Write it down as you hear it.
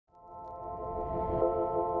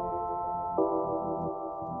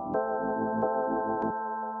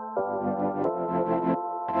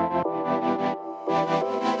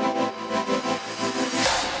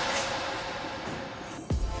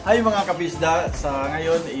Ay mga kapisda, sa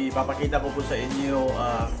ngayon ipapakita ko po sa inyo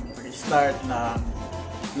ang start ng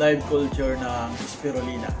live culture ng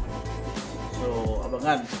Spirulina. So,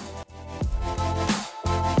 abangan!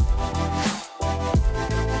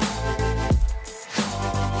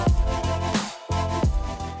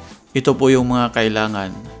 Ito po yung mga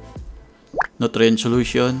kailangan: nutrient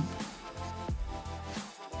solution,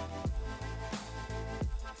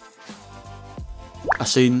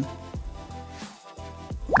 asin,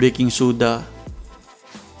 baking soda,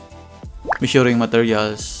 measuring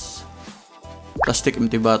materials, plastic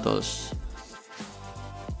empty bottles,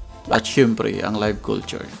 at syempre ang live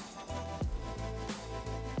culture.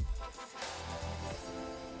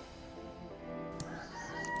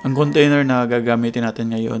 Ang container na gagamitin natin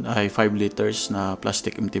ngayon ay 5 liters na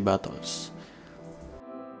plastic empty bottles.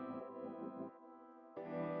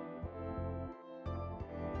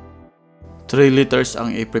 Three liters ang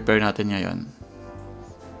i-prepare natin ngayon.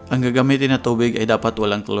 Ang gagamitin na tubig ay dapat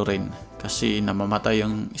walang chlorine kasi namamatay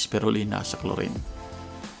yung spirulina sa chlorine.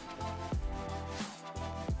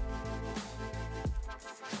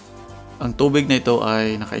 Ang tubig na ito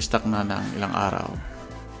ay naka-stack na ng ilang araw.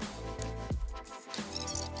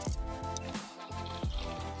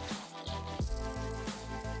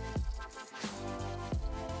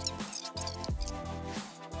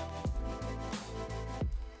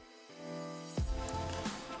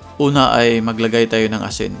 Una ay maglagay tayo ng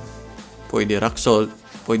asin. Pwede rock salt,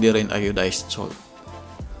 pwede rin iodized salt.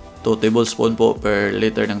 2 tablespoon po per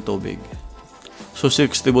liter ng tubig. So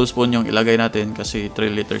 6 tablespoon yung ilagay natin kasi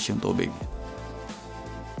 3 liters yung tubig.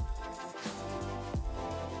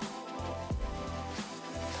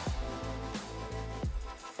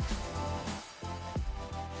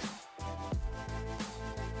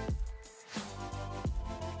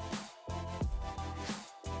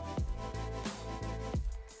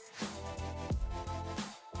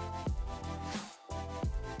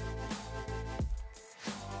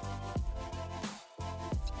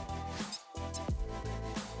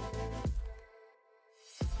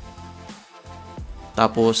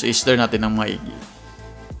 Tapos i-stir natin ng maigi.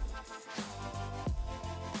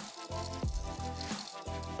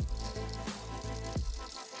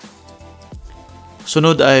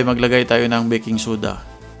 Sunod ay maglagay tayo ng baking soda.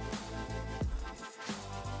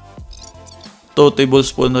 2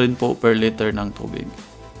 tablespoon rin po per liter ng tubig.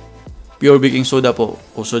 Pure baking soda po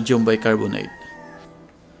o sodium bicarbonate.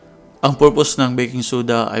 Ang purpose ng baking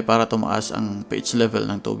soda ay para tumaas ang pH level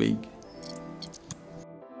ng tubig.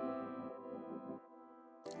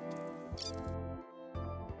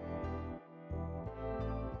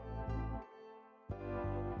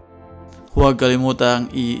 Huwag kalimutang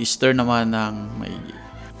i-stir naman ng maigi.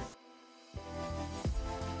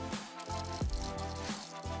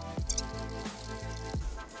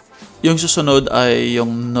 Yung susunod ay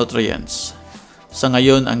yung nutrients. Sa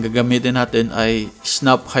ngayon, ang gagamitin natin ay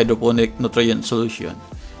Snap Hydroponic Nutrient Solution.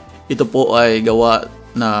 Ito po ay gawa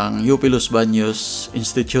ng UP Los Baños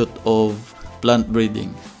Institute of Plant Breeding.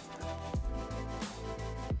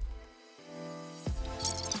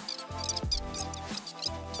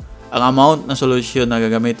 Ang amount na solution na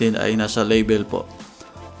gagamitin ay nasa label po.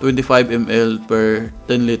 25 ml per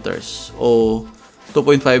 10 liters o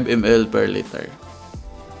 2.5 ml per liter.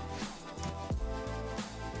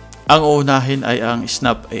 Ang uunahin ay ang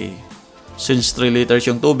Snap A. Since 3 liters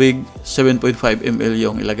yung tubig, 7.5 ml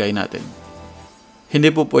yung ilagay natin. Hindi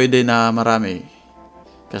po pwede na marami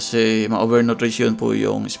kasi ma-overnutrition po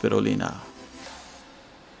yung spirulina.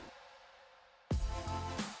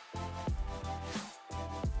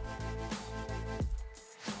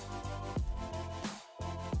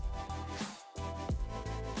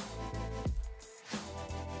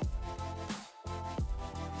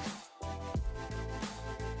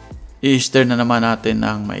 I-stir na naman natin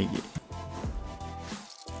ng maigi.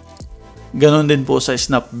 Ganon din po sa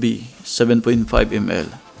Snap B, 7.5 ml.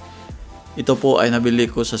 Ito po ay nabili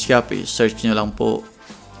ko sa Shopee. Search nyo lang po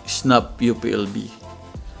Snap UPLB.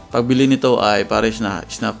 Pagbili nito ay pares na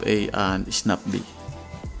Snap A and Snap B.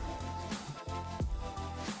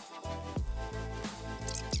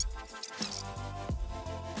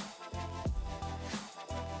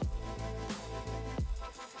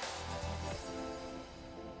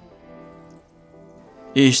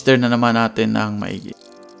 I-stir na naman natin ng maigi.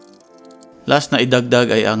 Last na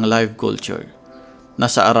idagdag ay ang live culture.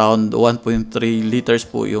 Nasa around 1.3 liters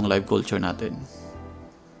po yung live culture natin.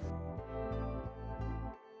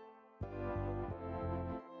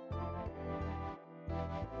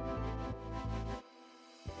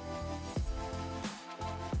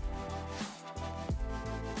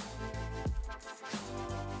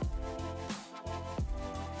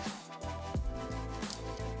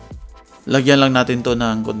 Lagyan lang natin to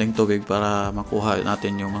ng konting tubig para makuha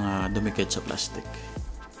natin yung mga dumikit sa plastic.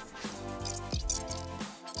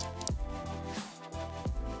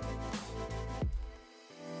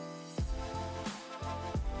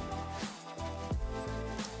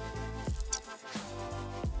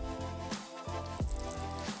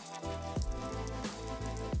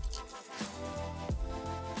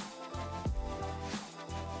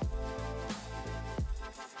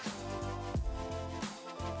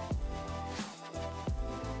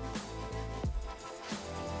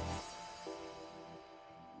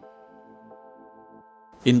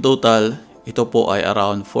 In total, ito po ay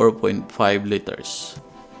around 4.5 liters.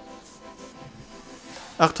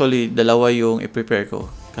 Actually, dalawa yung i-prepare ko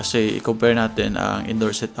kasi i-compare natin ang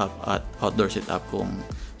indoor setup at outdoor setup kung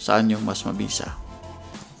saan yung mas mabisa.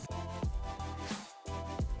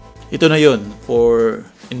 Ito na yun for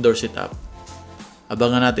indoor setup.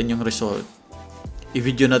 Abangan natin yung result.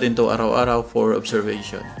 I-video natin to araw-araw for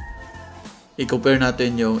observation. I-compare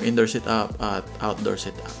natin yung indoor setup at outdoor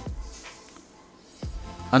setup.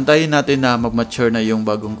 Antayin natin na mag-mature na yung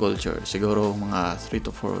bagong culture. Siguro mga 3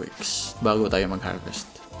 to 4 weeks bago tayo mag-harvest.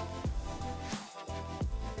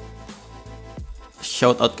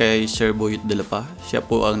 Shoutout kay Sir Boyut Delapa. Siya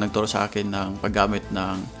po ang nagturo sa akin ng paggamit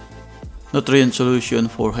ng nutrient solution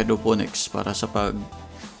for hydroponics para sa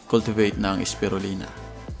pag-cultivate ng Spirulina.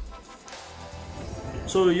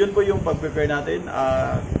 So, yun po yung pag-prepare natin.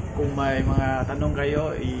 Kung may mga tanong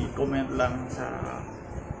kayo, i-comment lang sa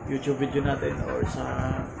YouTube video natin or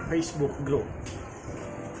sa Facebook group.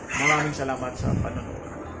 Maraming salamat sa panonood.